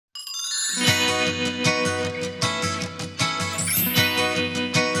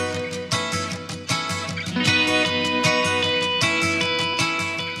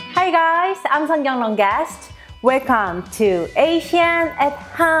Hi guys, I'm Seonkyoung guest. Welcome to Asian at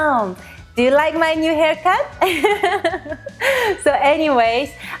Home. Do you like my new haircut? So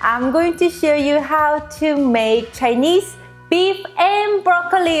anyways, I'm going to show you how to make Chinese beef and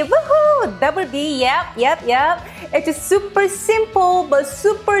broccoli. Woohoo! Double B, yep. It's super simple but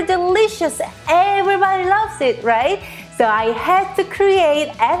super delicious. Everybody loves it, right? So I had to create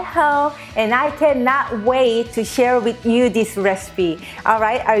at home and I cannot wait to share with you this recipe.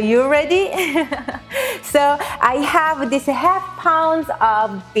 Alright, are you ready? So I have this half pounds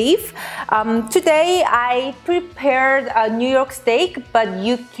of beef. Today I prepared a New York steak, but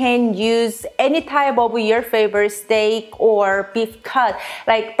you can use any type of your favorite steak or beef cut.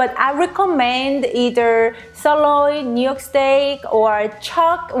 But I recommend either sirloin, New York steak, or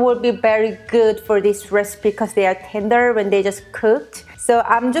chuck would be very good for this recipe because they are tender when they just cooked. So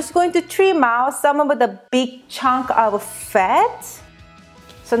I'm just going to trim out some of the big chunk of fat.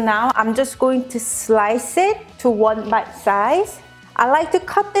 So now I'm just going to slice it to 1 bite size. I like to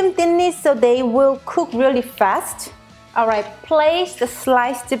cut them thinly so they will cook really fast. Alright, place the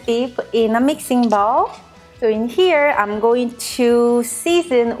sliced beef in a mixing bowl. So in here, I'm going to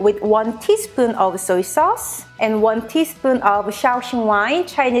season with 1 teaspoon of soy sauce and 1 teaspoon of Shaoxing wine,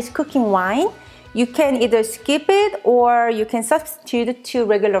 Chinese cooking wine. You can either skip it or you can substitute to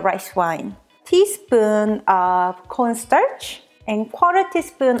regular rice wine. Teaspoon of cornstarch and 1/4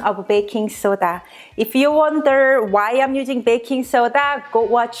 teaspoon of baking soda. If you wonder why I'm using baking soda, go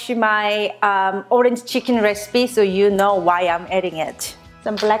watch my orange chicken recipe so you know why I'm adding it.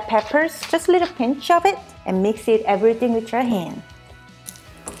 Some black peppers, just a little pinch of it, and mix it everything with your hand.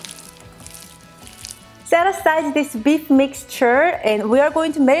 Set aside this beef mixture and we are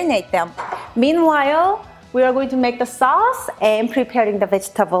going to marinate them. Meanwhile, we are going to make the sauce and preparing the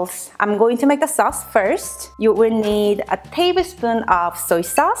vegetables. I'm going to make the sauce first. You will need a tablespoon of soy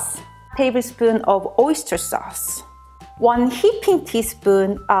sauce, tablespoon of oyster sauce, 1 heaping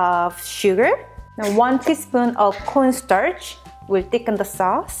teaspoon of sugar, and 1 teaspoon of cornstarch will thicken the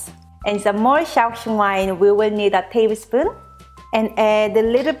sauce, and some more Shaoxing wine. We will need a tablespoon, and add a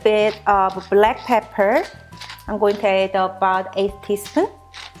little bit of black pepper. I'm going to add about 8 teaspoons.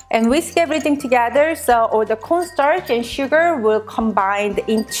 And whisk everything together so all the cornstarch and sugar will combine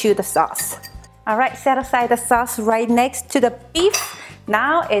into the sauce. Alright, set aside the sauce right next to the beef.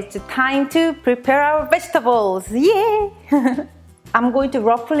 Now it's time to prepare our vegetables. Yay! I'm going to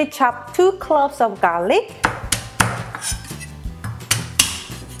roughly chop 2 cloves of garlic.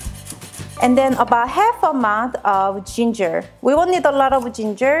 And then about half amount of ginger. We won't need a lot of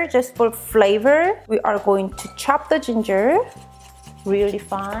ginger, just for flavor. We are going to chop the ginger really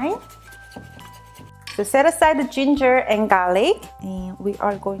fine. So set aside the ginger and garlic, and we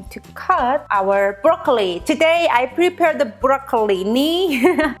are going to cut our broccoli. Today I prepared the broccolini.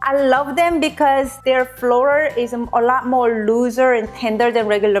 I love them because their flour is a lot more looser and tender than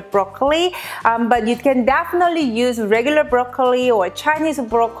regular broccoli. But you can definitely use regular broccoli or Chinese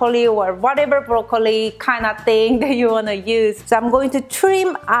broccoli or whatever broccoli kind of thing that you want to use. So I'm going to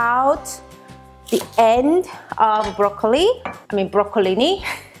trim out the end of broccolini.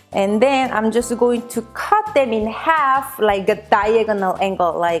 And then I'm just going to cut them in half like a diagonal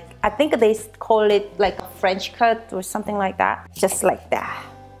angle. I think they call it like a French cut or something like that. Just like that.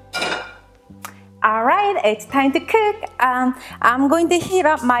 Alright, it's time to cook. I'm going to heat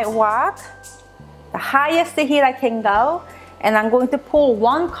up my wok, the highest heat I can go. And I'm going to pour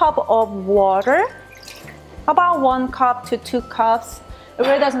 1 cup of water, about 1 cup to 2 cups. It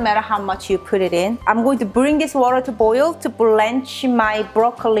really doesn't matter how much you put it in. I'm going to bring this water to boil to blanch my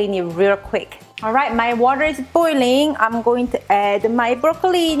broccolini real quick. Alright, my water is boiling. I'm going to add my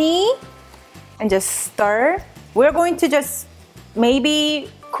broccolini and just stir. We're going to just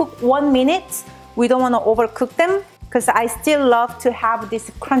maybe cook 1 minute. We don't want to overcook them because I still love to have this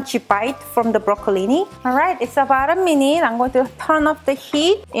crunchy bite from the broccolini. Alright, it's about a minute. I'm going to turn off the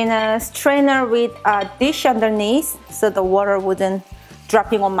heat in a strainer with a dish underneath so the water wouldn't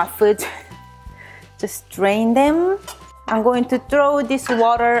dropping on my food. Just drain them. I'm going to throw this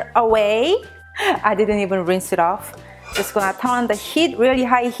water away. I didn't even rinse it off. Just gonna turn on the heat, really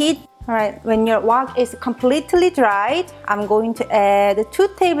high heat. Alright, when your wok is completely dried, I'm going to add 2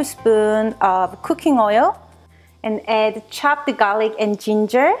 tablespoons of cooking oil and add chopped garlic and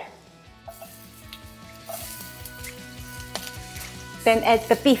ginger. Then add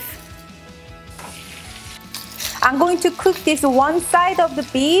the beef. I'm going to cook this one side of the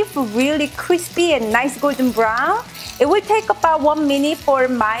beef really crispy and nice golden brown, It will take about 1 minute for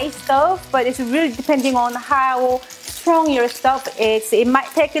my stove, but it's really depending on how strong your stove is. It might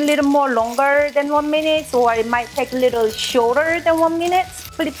take a little more longer than 1 minute, or it might take a little shorter than 1 minute.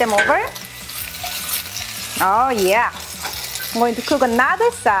 Flip them over. Oh yeah. I'm going to cook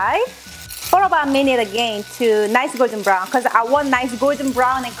another side for about a minute again to nice golden brown, because I want nice golden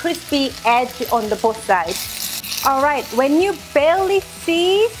brown and crispy edge on the both sides. Alright, when you barely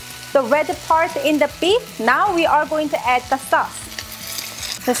see the red part in the beef, now we are going to add the sauce.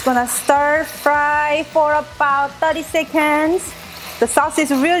 Just gonna stir fry for about 30 seconds. The sauce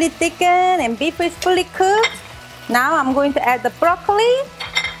is really thickened and beef is fully cooked. Now I'm going to add the broccoli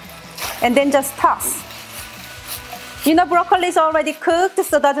and then just toss. You know, broccoli is already cooked,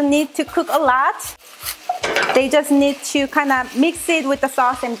 so doesn't need to cook a lot. They just need to kind of mix it with the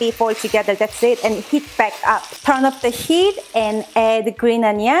sauce and beef all together. That's it, and heat back up. Turn up the heat and add green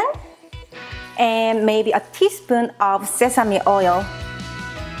onion and maybe a teaspoon of sesame oil.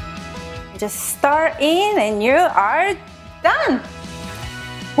 Just stir in and you are done.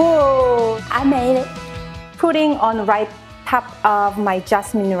 Whoa, I made it. Putting on right top of my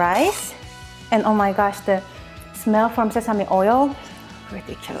jasmine rice. And oh my gosh, the smell from sesame oil,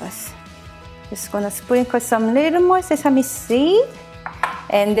 ridiculous. Just gonna sprinkle some little more sesame seed.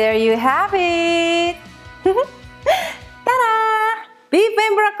 And there you have it. Ta-da! Beef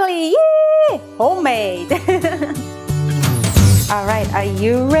and broccoli, yay! Homemade. All right, are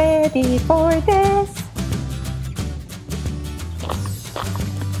you ready for this?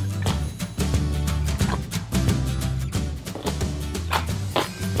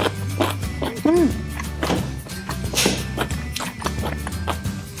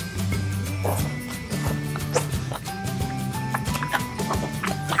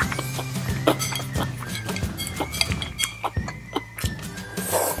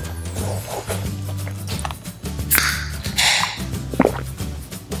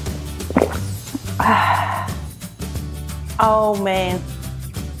 Oh man,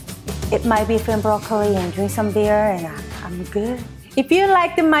 eat my beef and broccoli and drink some beer and I'm good. If you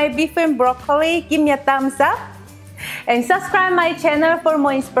liked my beef and broccoli, give me a thumbs up and subscribe my channel for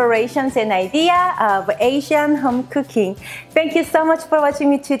more inspirations and idea of Asian home cooking. Thank you so much for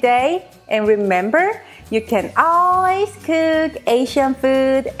watching me today, and remember, you can always cook Asian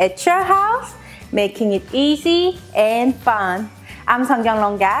food at your house, making it easy and fun. I'm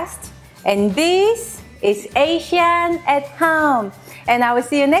Seonkyoung guest, and this is Asian at Home, and I will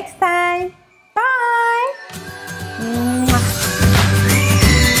see you next time. Bye!